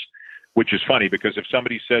else, which is funny because if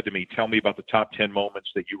somebody said to me, tell me about the top 10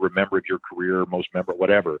 moments that you remember of your career, most memorable,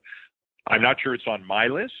 whatever, I'm not sure it's on my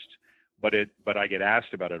list, but I get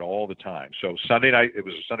asked about it all the time. So Sunday night, it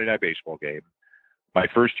was a Sunday night baseball game, my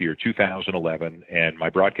first year, 2011, and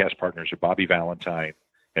my broadcast partners are Bobby Valentine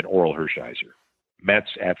and Oral Hershiser.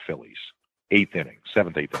 Mets at Phillies, 8th inning,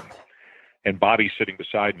 7th, 8th inning. And Bobby's sitting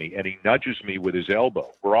beside me, and he nudges me with his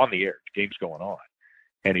elbow. We're on the air. The game's going on.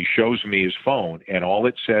 And he shows me his phone, and all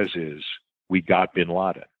it says is, we got bin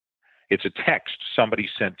Laden. It's a text somebody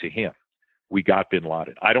sent to him. We got bin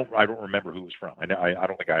Laden. I don't remember who it was from. I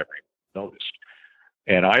don't think I ever noticed.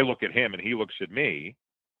 And I look at him, and he looks at me.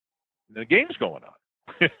 And the game's going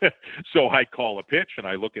on. So I call a pitch, and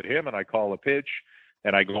I look at him, and I call a pitch.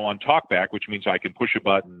 And I go on talkback, which means I can push a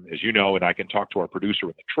button, as you know, and I can talk to our producer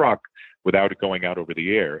in the truck without it going out over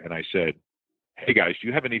the air. And I said, hey, guys, do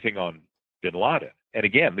you have anything on bin Laden? And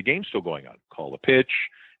again, the game's still going on. Call a pitch,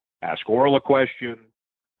 ask Oral a question,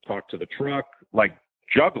 talk to the truck, like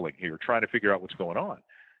juggling here, trying to figure out what's going on.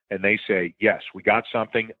 And they say, yes, we got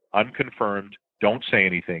something unconfirmed. Don't say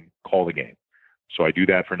anything. Call the game. So I do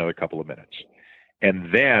that for another couple of minutes.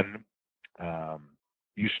 And then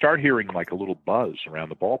you start hearing like a little buzz around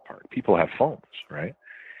the ballpark. People have phones, right?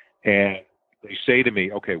 And they say to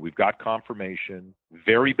me, okay, we've got confirmation,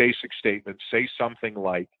 very basic statements, say something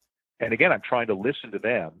like, and again, I'm trying to listen to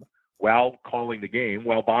them while calling the game,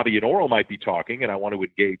 while Bobby and Oral might be talking, and I want to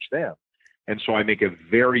engage them. And so I make a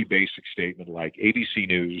very basic statement like ABC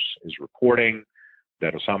News is reporting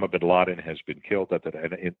that Osama bin Laden has been killed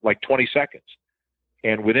in like 20 seconds.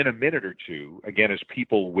 And within a minute or two, again, as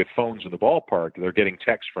people with phones in the ballpark, they're getting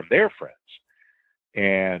texts from their friends.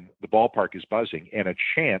 And the ballpark is buzzing, and a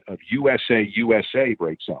chant of USA, USA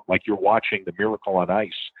breaks out, like you're watching the Miracle on Ice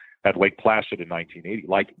at Lake Placid in 1980,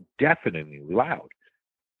 like deafeningly loud.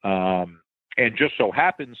 And just so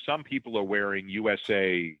happens, some people are wearing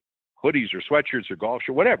USA hoodies or sweatshirts or golf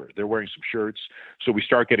shirts, whatever. They're wearing some shirts, so we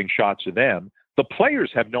start getting shots of them. The players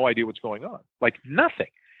have no idea what's going on, like nothing.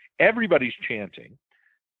 Everybody's chanting.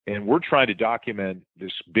 And we're trying to document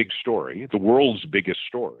this big story, the world's biggest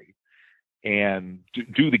story, and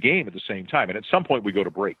do the game at the same time. And at some point we go to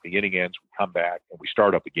break. The inning ends, we come back, and we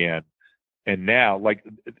start up again. And now, like,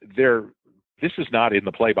 they're this is not in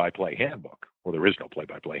the play-by-play handbook. Well, there is no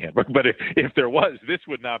play-by-play handbook, but if there was, this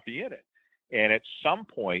would not be in it. And at some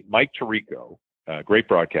point, Mike Tirico, a great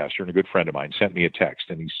broadcaster and a good friend of mine, sent me a text,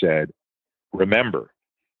 and he said, remember,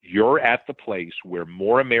 you're at the place where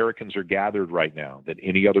more Americans are gathered right now than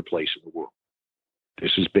any other place in the world.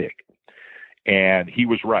 This is big. And he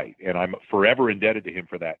was right. And I'm forever indebted to him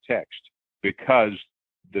for that text, because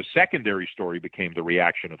the secondary story became the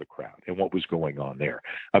reaction of the crowd and what was going on there.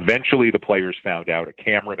 Eventually, the players found out, a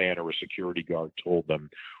cameraman or a security guard told them,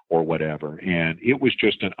 or whatever. And it was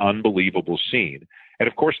just an unbelievable scene. And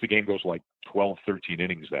of course, the game goes like 12, 13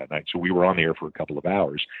 innings that night. So we were on the air for a couple of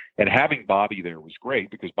hours. And having Bobby there was great,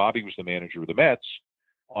 because Bobby was the manager of the Mets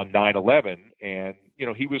on 9/11. And, you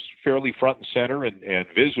know, he was fairly front and center and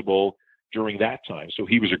visible during that time. So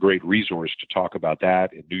he was a great resource to talk about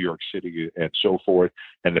that in New York City and so forth.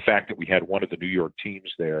 And the fact that we had one of the New York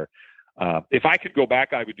teams there. If I could go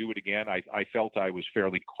back, I would do it again. I felt I was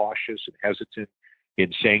fairly cautious and hesitant in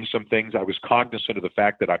saying some things. I was cognizant of the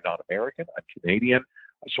fact that I'm not American, I'm Canadian.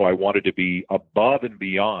 So I wanted to be above and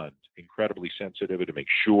beyond incredibly sensitive to make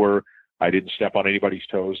sure I didn't step on anybody's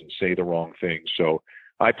toes and say the wrong thing. So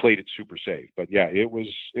I played it super safe. But yeah, it was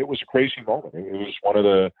a crazy moment. It was one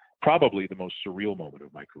of probably the most surreal moment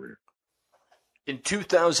of my career. In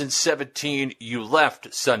 2017, you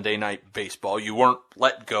left Sunday Night Baseball. You weren't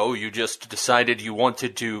let go. You just decided you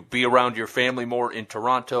wanted to be around your family more in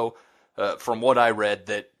Toronto. From what I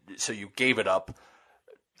read, so you gave it up.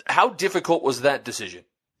 How difficult was that decision?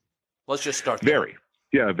 Let's just start there. Very.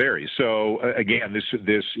 Yeah, very. So again,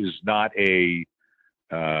 this is not a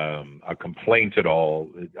complaint at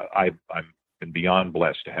all. I've been beyond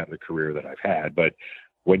blessed to have the career that I've had, but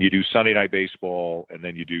when you do Sunday Night Baseball and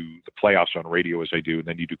then you do the playoffs on radio, as I do, and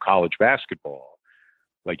then you do college basketball,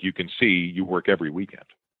 like you can see, you work every weekend.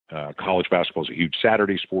 College basketball is a huge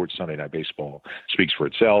Saturday sport. Sunday Night Baseball speaks for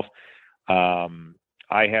itself.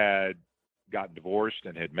 I had gotten divorced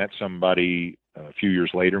and had met somebody a few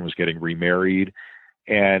years later and was getting remarried.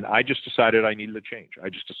 And I just decided I needed a change. I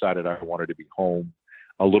just decided I wanted to be home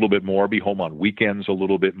a little bit more, be home on weekends a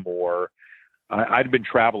little bit more. I'd been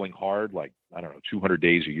traveling hard, like, 200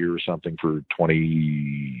 days a year or something for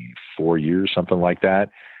 24 years, something like that.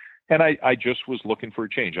 And I just was looking for a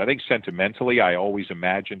change. I think sentimentally, I always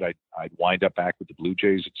imagined I'd wind up back with the Blue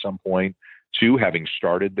Jays at some point too, having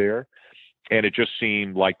started there. And it just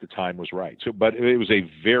seemed like the time was right. So, but it was a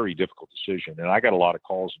very difficult decision. And I got a lot of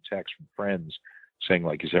calls and texts from friends saying,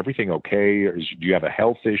 like, is everything okay? Or do you have a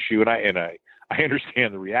health issue? And I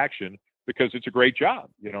understand the reaction, because it's a great job,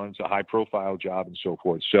 it's a high profile job and so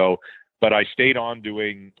forth. So, but I stayed on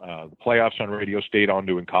doing the playoffs on radio, stayed on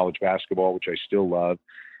doing college basketball, which I still love.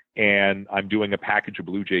 And I'm doing a package of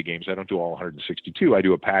Blue Jay games. I don't do all 162. I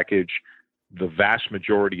do a package, the vast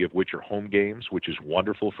majority of which are home games, which is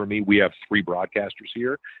wonderful for me. We have 3 broadcasters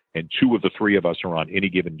here, and 2 of the 3 of us are on any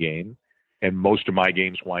given game. And most of my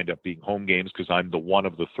games wind up being home games, because I'm the one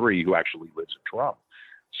of the 3 who actually lives in Toronto.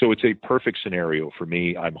 So it's a perfect scenario for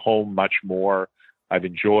me. I'm home much more. I've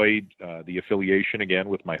enjoyed the affiliation again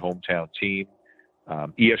with my hometown team.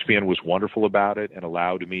 ESPN was wonderful about it and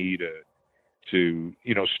allowed me to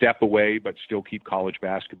step away, but still keep college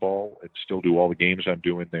basketball and still do all the games I'm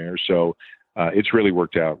doing there. So it's really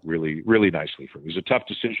worked out really, really nicely for me. It was a tough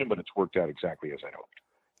decision, but it's worked out exactly as I hoped.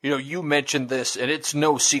 You mentioned this, and it's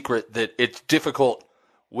no secret that it's difficult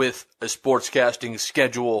with a sportscasting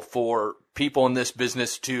schedule for people in this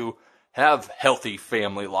business to have healthy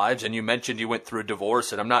family lives. And you mentioned you went through a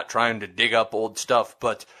divorce, and I'm not trying to dig up old stuff,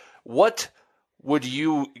 but what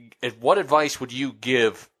advice would you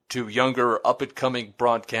give to younger up-and-coming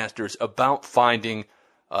broadcasters about finding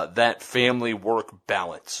that family-work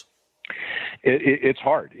balance? It's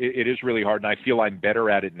hard. It is really hard, and I feel I'm better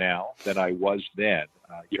at it now than I was then.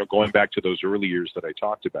 Going back to those early years that I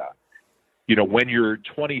talked about. When you're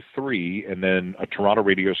 23 and then a Toronto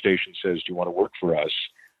radio station says, do you want to work for us?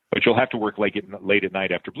 But you'll have to work late at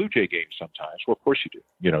night after Blue Jay games sometimes. Well, of course you do.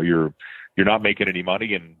 You're not making any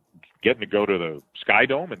money, and getting to go to the Sky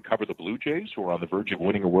Dome and cover the Blue Jays who are on the verge of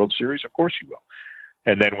winning a World Series, of course you will.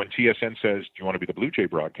 And then when TSN says, do you want to be the Blue Jay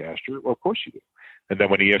broadcaster? Well, of course you do. And then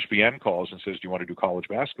when ESPN calls and says, do you want to do college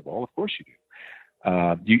basketball? Of course you do.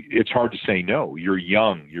 It's hard to say no. You're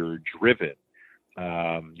young. You're driven.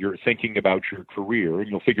 You're thinking about your career, and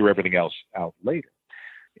you'll figure everything else out later.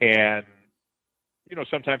 And,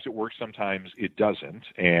 sometimes it works, sometimes it doesn't.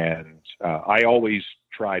 And I always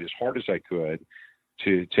tried as hard as I could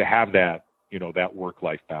to have that, that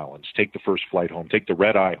work-life balance. Take the first flight home, take the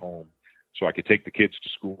red eye home so I could take the kids to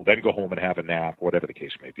school, then go home and have a nap, whatever the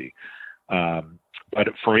case may be. But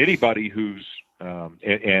for anybody who's,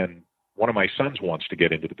 and one of my sons wants to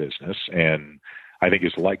get into the business, and I think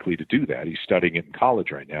is likely to do that. He's studying it in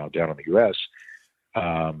college right now down in the U.S.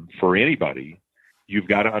 For anybody, you've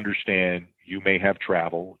got to understand you may have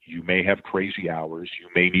travel, you may have crazy hours, you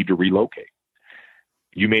may need to relocate.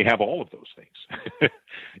 You may have all of those things.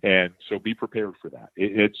 And so be prepared for that.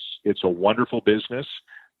 It's a wonderful business,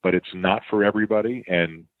 but it's not for everybody.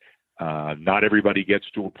 And not everybody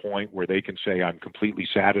gets to a point where they can say, I'm completely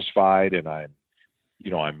satisfied and I'm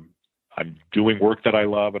doing work that I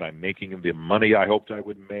love and I'm making the money I hoped I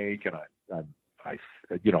would make. And I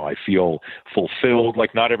feel fulfilled.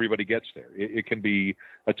 Like, not everybody gets there. It can be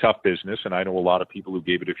a tough business. And I know a lot of people who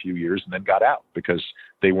gave it a few years and then got out because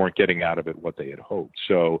they weren't getting out of it what they had hoped.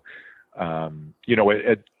 So, as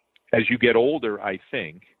you get older, I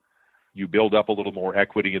think you build up a little more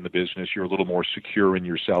equity in the business. You're a little more secure in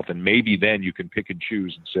yourself. And maybe then you can pick and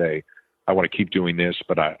choose and say, I want to keep doing this,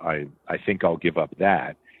 but I think I'll give up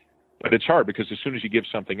that. But it's hard because as soon as you give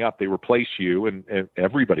something up, they replace you, and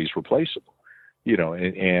everybody's replaceable.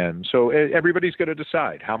 And so everybody's going to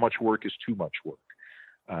decide how much work is too much work.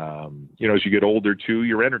 As you get older too,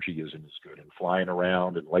 your energy isn't as good, and flying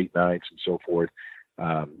around and late nights and so forth.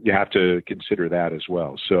 You have to consider that as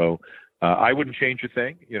well. So I wouldn't change a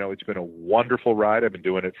thing. It's been a wonderful ride. I've been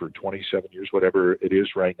doing it for 27 years, whatever it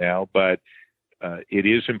is right now. But it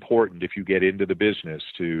is important if you get into the business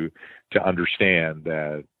to understand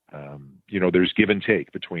that there's give and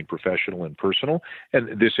take between professional and personal,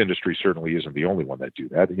 and this industry certainly isn't the only one that do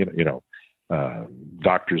that.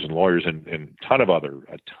 Doctors and lawyers and a ton of other,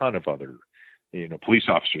 police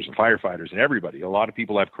officers and firefighters and everybody. A lot of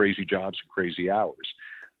people have crazy jobs and crazy hours,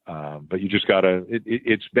 but you just gotta.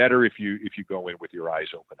 It's better if you go in with your eyes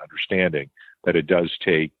open, understanding that it does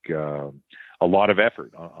take a lot of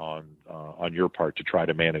effort on your part to try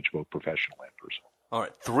to manage both professional and personal. All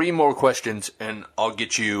right, 3 more questions, and I'll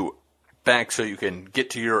get you back so you can get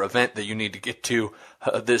to your event that you need to get to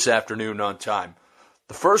this afternoon on time.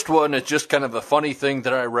 The first one is just kind of a funny thing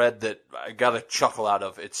that I read that I got a chuckle out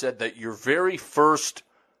of. It said that your very first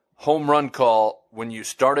home run call when you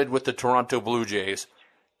started with the Toronto Blue Jays,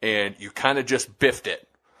 and you kind of just biffed it.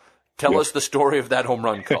 Tell us the story of that home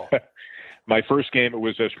run call. My first game, it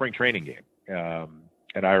was a spring training game.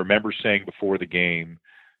 And I remember saying before the game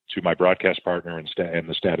to my broadcast partner and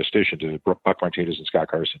the statistician, to Buck Martinez and Scott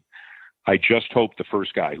Carson, I just hope the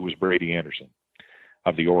first guy, who was Brady Anderson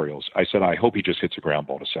of the Orioles, I said, I hope he just hits a ground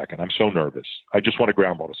ball to second. I'm so nervous. I just want a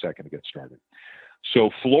ground ball to second to get started. So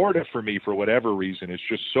Florida, for me, for whatever reason, is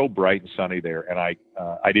just so bright and sunny there. And I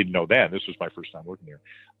didn't know then. This was my first time working there.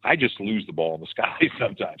 I just lose the ball in the sky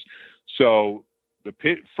sometimes. So the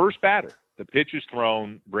first batter, the pitch is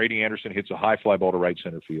thrown. Brady Anderson hits a high fly ball to right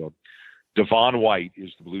center field. Devon White is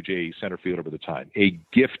the Blue Jay center fielder at the time, a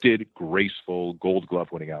gifted, graceful, Gold Glove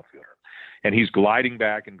winning outfielder. And he's gliding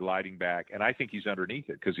back, and I think he's underneath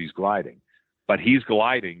it because he's gliding. But he's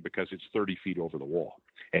gliding because it's 30 feet over the wall.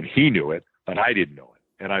 And he knew it, but I didn't know it,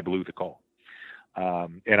 and I blew the call.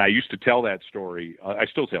 And I used to tell that story. I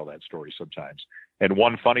still tell that story sometimes. And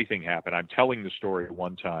one funny thing happened. I'm telling the story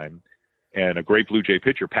one time, and a great Blue Jay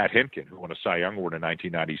pitcher, Pat Henkin, who won a Cy Young Award in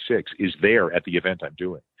 1996, is there at the event I'm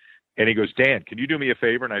doing. And he goes, Dan, can you do me a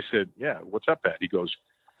favor? And I said, yeah, what's up, Pat? He goes,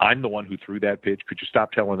 I'm the one who threw that pitch. Could you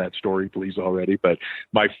stop telling that story, please, already? But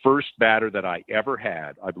my first batter that I ever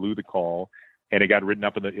had, I blew the call, and it got written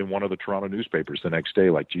up in one of the Toronto newspapers the next day,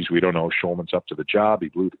 like, geez, we don't know if Schulman's up to the job. He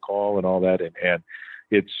blew the call and all that. And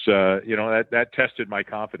it's, that tested my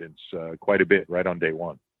confidence quite a bit right on day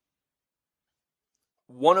one.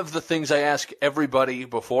 One of the things I ask everybody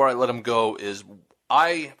before I let them go is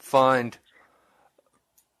I find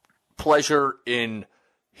pleasure in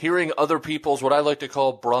hearing other people's, what I like to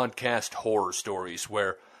call, broadcast horror stories,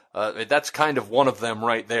 where that's kind of one of them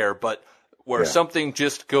right there, but where something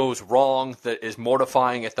just goes wrong that is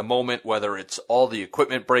mortifying at the moment, whether it's all the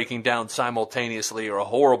equipment breaking down simultaneously or a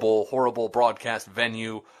horrible, horrible broadcast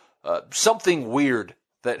venue, something weird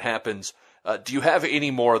that happens. Do you have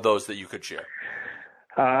any more of those that you could share?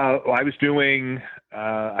 I was doing,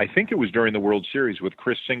 I think it was during the World Series with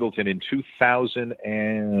Chris Singleton in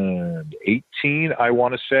 2018, I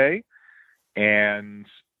want to say. And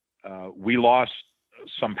we lost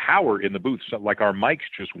some power in the booth. So, like, our mics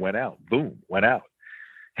just went out. Boom, went out.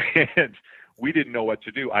 And we didn't know what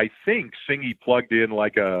to do. I think Singy plugged in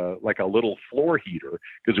like a little floor heater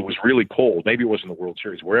because it was really cold. Maybe it wasn't the World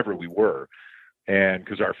Series, wherever we were. And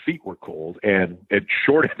because our feet were cold, and it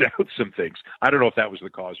shorted out some things. I don't know if that was the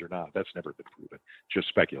cause or not. That's never been proven, just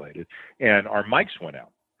speculated. And our mics went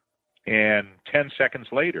out. And 10 seconds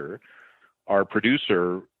later, our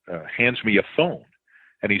producer hands me a phone.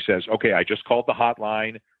 And he says, okay, I just called the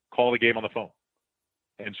hotline. call the game on the phone.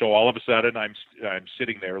 And so all of a sudden I'm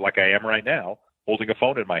sitting there like I am right now, holding a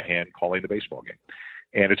phone in my hand, calling the baseball game.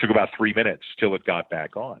 And it took about 3 minutes till it got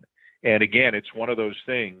back on. And again, it's one of those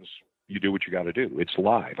things, you do what you got to do. It's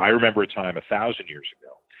live. I remember a time 1,000 years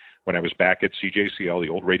ago when I was back at CJCL, the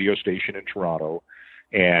old radio station in Toronto,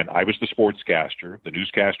 and I was the sportscaster. The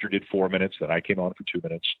newscaster did 4 minutes, then I came on for 2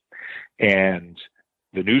 minutes. And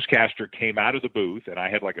the newscaster came out of the booth, and I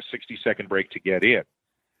had like a 60-second break to get in.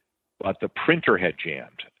 But the printer had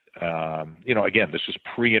jammed. Again, this is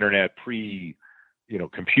pre-internet,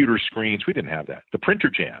 computer screens. We didn't have that. The printer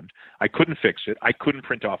jammed. I couldn't fix it. I couldn't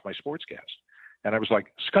print off my sportscast. And I was like,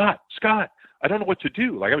 Scott, I don't know what to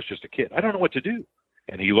do. Like, I was just a kid. I don't know what to do.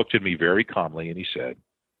 And he looked at me very calmly and he said,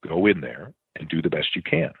 go in there and do the best you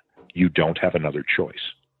can. You don't have another choice.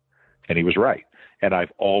 And he was right. And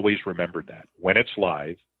I've always remembered that. When it's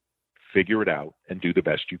live, figure it out and do the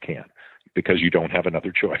best you can, because you don't have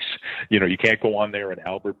another choice. You can't go on there and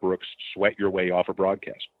Albert Brooks sweat your way off a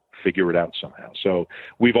broadcast. Figure it out somehow. So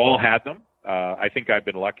we've all had them. I think I've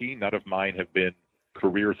been lucky. None of mine have been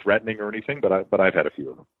career threatening or anything, but I've had a few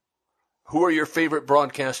of them. Who are your favorite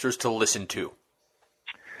broadcasters to listen to?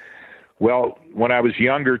 Well, when I was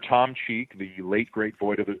younger, Tom Cheek, the late great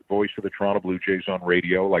voice of the Toronto Blue Jays on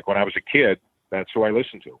radio. Like when I was a kid, that's who I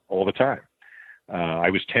listened to all the time.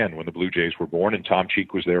 I was 10 when the Blue Jays were born, and Tom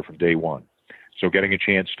Cheek was there from day one. So getting a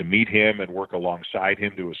chance to meet him and work alongside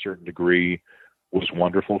him to a certain degree was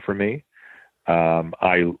wonderful for me.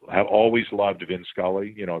 I have always loved Vin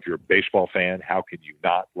Scully. If you're a baseball fan, how can you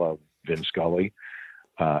not love Vin Scully?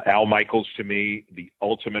 Al Michaels, to me, the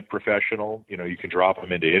ultimate professional. You can drop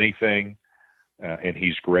him into anything, and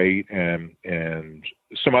he's great. And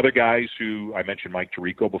some other guys who I mentioned, Mike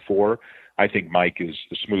Tirico before. I think Mike is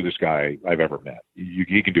the smoothest guy I've ever met.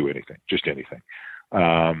 He can do anything, just anything.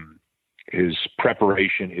 His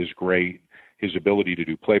preparation is great. His ability to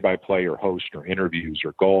do play-by-play or host or interviews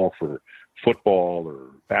or golf or football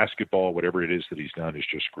or basketball, whatever it is that he's done, is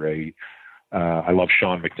just great. I love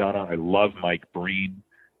Sean McDonough. I love Mike Breen,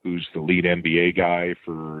 who's the lead NBA guy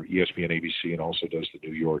for ESPN ABC and also does the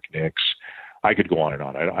New York Knicks. I could go on and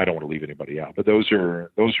on. I don't want to leave anybody out, but those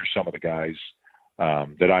are some of the guys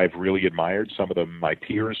that I've really admired. Some of them my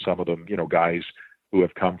peers, some of them guys who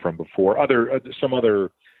have come from before. Some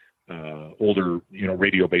other older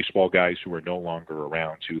radio baseball guys who are no longer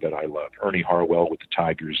around too that I love. Ernie Harwell with the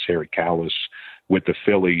Tigers, Harry Kalas with the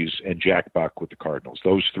Phillies, and Jack Buck with the Cardinals.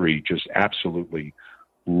 Those three, just absolutely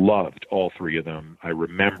loved all three of them. I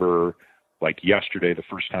remember like yesterday, the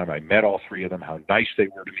first time I met all three of them, how nice they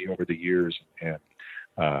were to me over the years. And,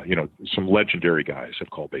 some legendary guys have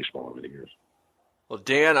called baseball over the years. Well,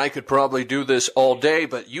 Dan, I could probably do this all day,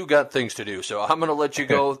 but you got things to do, so I'm going to let you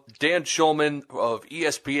go. Dan Shulman of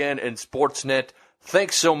ESPN and Sportsnet,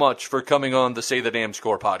 thanks so much for coming on the Say the Damn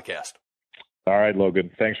Score podcast. All right, Logan.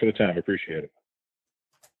 Thanks for the time. I appreciate it.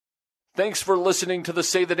 Thanks for listening to the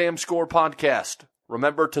Say the Damn Score podcast.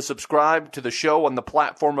 Remember to subscribe to the show on the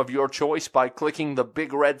platform of your choice by clicking the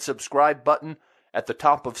big red subscribe button at the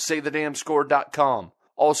top of SayTheDamnScore.com.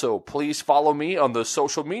 Also, please follow me on the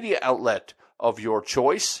social media outlet of your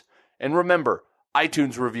choice. And remember,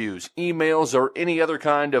 iTunes reviews, emails, or any other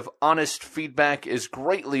kind of honest feedback is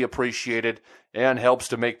greatly appreciated and helps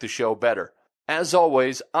to make the show better. As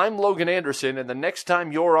always, I'm Logan Anderson, and the next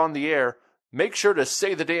time you're on the air, make sure to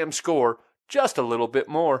say the damn score just a little bit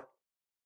more.